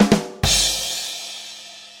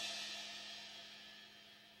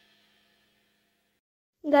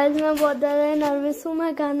Guys मैं बहुत ज़्यादा नर्वस हूँ।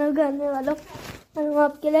 मैं गाना गाने वाला हूँ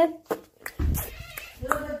आपके लिए।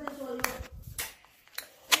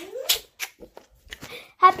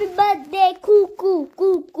 हैप्पी बर्थडे कुकू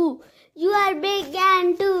कुकू, यू आर बिग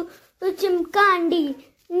एंड टू चिमकांडी,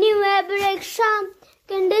 न्यू एब्रेक शाम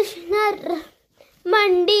कंडीशनर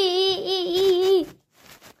मंडी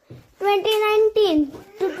 2019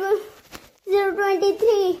 to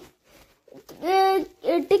 023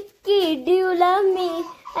 Tikki, do you love me?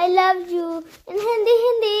 I love you in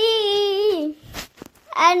Hindi.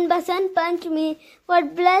 And Basant Panchami, God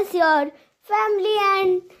bless your family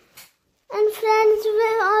and friends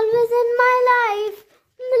were always in my life.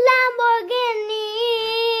 Lamborghini.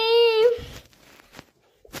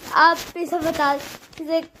 आप इसे बता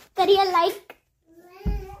करिए लाइक।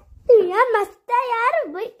 यार मस्त है यार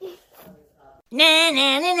भाई।